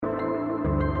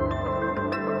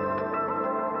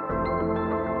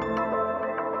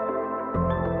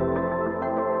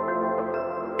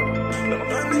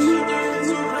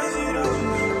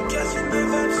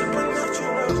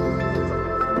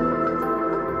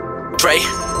Pray,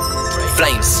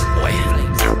 flames.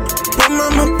 But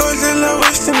Amabhodlela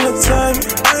wasting the time.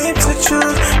 I ain't the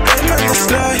truth, they might just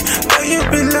lie. Why you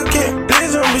be looking,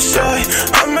 please don't be shy.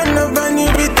 I'm in the van, you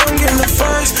be don't get the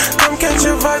fights. Come catch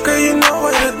a vibe, girl, you know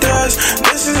what it does.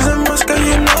 This is a must, girl,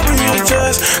 you know we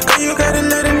adjust. Girl, you gotta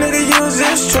let a nigga use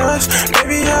his trust.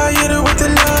 Maybe I'll hit it with the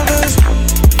lovers.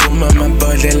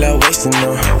 Amabhodlela wasting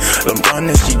though. I'm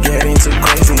honest, she getting too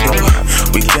crazy though.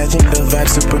 We catching the vibe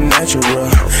supernatural.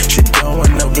 She don't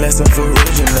want no blessing for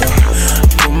original.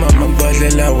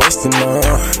 Amabhodlela wasting though.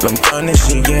 I'm honest,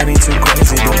 she getting too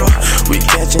crazy though. We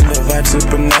catching the vibe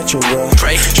supernatural.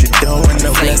 She don't want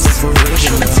no blessing for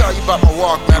original. Let me tell you about my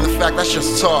walk, man. In fact, that's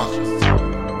just talk.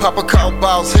 Papa cow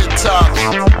balls, hit tops.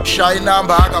 Shy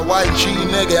number, I got white G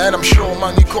nigga, and I'm sure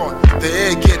money corn. The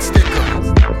air gets thicker.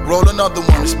 Roll another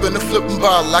one, spin a flipping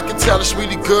bottle. I can tell it's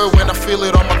really good when I feel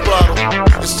it on my throttle.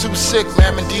 It's too sick,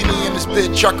 man, Mandini in this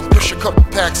bitch. I can push a couple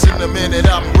packs in a minute,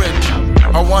 I'm rich.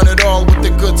 I want it all with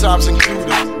the good times included.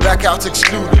 Blackouts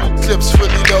excluded, clips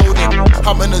fully loaded.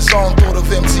 I'm in the zone, thought of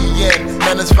MTN.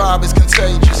 Man, this vibe is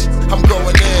contagious, I'm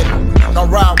going in. Now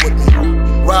ride with me,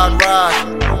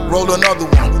 ride, roll another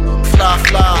one.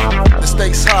 Fly, the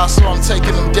stakes high, so I'm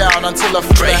taking them down until I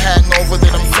feel a hangover,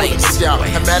 then I'm putting them down.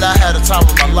 And man, I had a time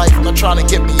of my life, not trying to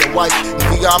get me a wife.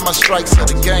 We got my strikes in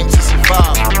the game to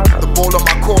survive. The ball on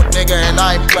my court, nigga, and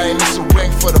I ain't playing. It's a ring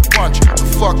for the punch. The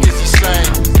fuck is he saying?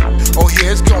 Oh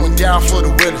yeah, it's going down for the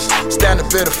realest. Stand a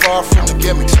bit far from the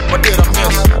gimmicks. What did I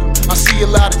miss? I see a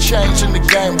lot of change in the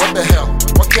game. What the hell?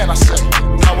 What can I say?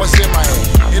 How was in my head?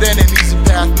 It ain't an easy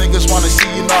path. Niggas wanna see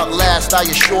you not last. I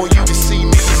assure you can see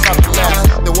me, it's not the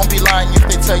last. They won't be lying if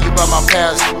they tell you about my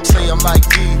past. Say I'm like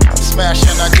D, smash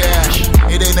and I dash.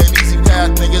 It ain't an easy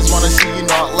path. Niggas wanna see you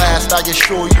not last. I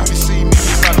assure you can see me,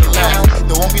 it's not the last.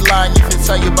 They won't be lying if they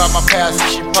tell you about my past.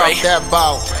 And she pop that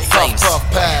bow, puff,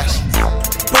 pass.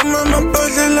 But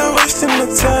Amabhodlela wasting the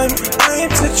time. I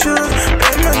ain't the truth,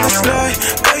 they might just lie.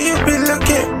 Girl, you be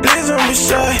looking, please don't be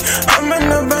shy. I'm in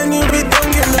the van, you be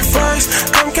don't get the fights.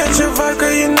 Come catch a vibe,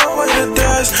 girl, you know what it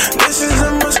does. This is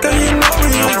a must, girl, you know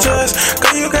we adjust.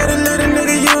 Girl, you gotta let a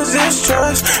nigga use his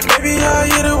trust. Maybe I'll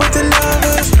hit it with the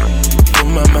lovers.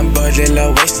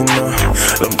 Amabhodlela wasting though.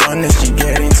 I'm honest, she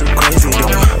getting too crazy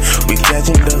though. We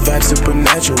catching the vibe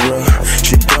supernatural.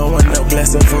 She don't want no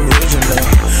blessing for original.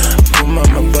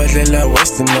 Amabhodlela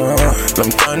wasting though.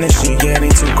 I'm honest, she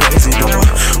getting too crazy though.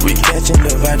 We catching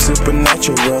the vibe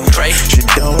supernatural. She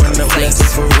don't want no blessing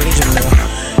for original.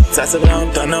 Tata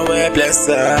blam, tana we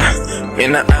blessa.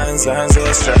 Mina anza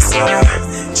stressa.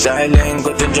 Shiling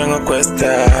got the jungle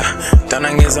questa. Tana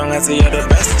ngizonga say you're the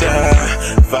best.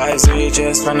 Vibes we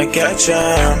just wanna catch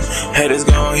 'em. Haters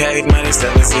gon' hate, man, it's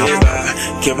never silver.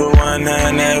 Keep it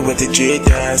 100 with the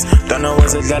G-Dance. Tana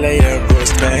was a dollar, yeah,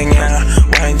 Bruce Banger.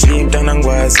 Wine cheap, tana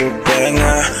was a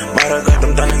banger. Mara got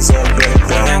them tana so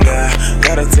banger.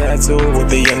 Got a tattoo with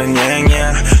the yin and yang,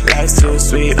 yeah. Life's too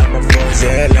sweet, I'm a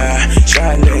Amabhodlela.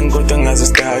 Shiling got ngazo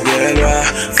stagelwa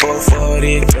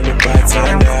 440 the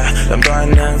bartender. I'm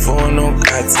burning for no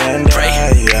attender.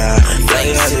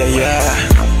 Yeah.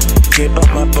 Keep up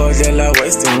Amabhodlela,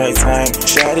 wasting my time.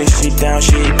 Shot this shit down,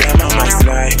 she damn I might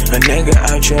slide. A nigga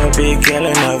out here be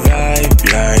killing a vibe.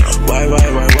 Like, why?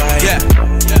 Yeah.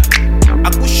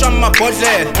 Akusha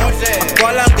Amabhodlela.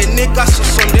 Akwala ngenika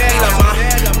sosondela ma.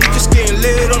 We just getting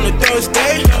lit on a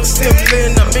Thursday. Still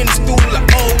lit, I'm in the stool like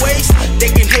always. They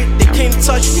can hate, they can't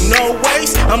touch me, no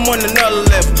ways. I'm on another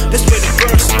level, that's where the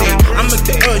birds stay. I make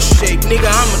the earth shake, nigga,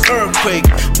 I'm an earthquake.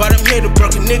 But I'm here to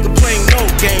break a nigga playing no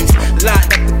games. Light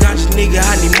like the ganja, nigga,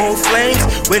 I need more flames.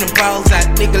 Where them bottles at,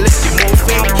 nigga, let's get more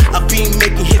fame. I be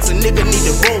making hits, a nigga need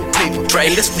a roll paper.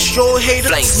 And that's for sure,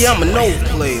 haters, yeah, I'm a no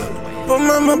player. But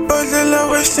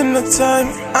Amabhodlela wasting the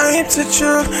time. I ain't the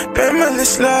truth, they might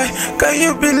just lie. Girl,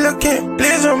 you be looking,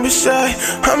 please don't be shy.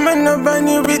 I'm in the van,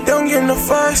 you be don't get no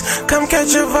fights. Come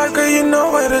catch a vibe, girl, you know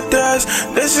what it does.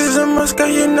 This is a must, girl,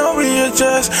 you know we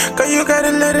adjust. Girl, you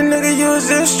gotta let a nigga use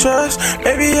his trust.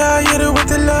 Maybe I'll hit it with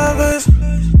the lovers.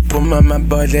 But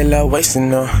Amabhodlela wasting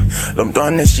though. I'm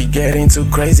honest, she getting too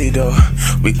crazy though.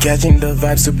 We catching the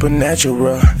vibe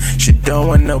supernatural. She don't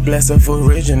want no blessing for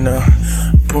original.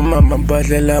 But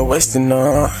Amabhodlela wasting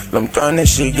though. I'm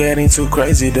honest, she getting too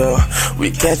crazy though.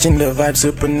 We catching the vibe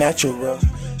supernatural.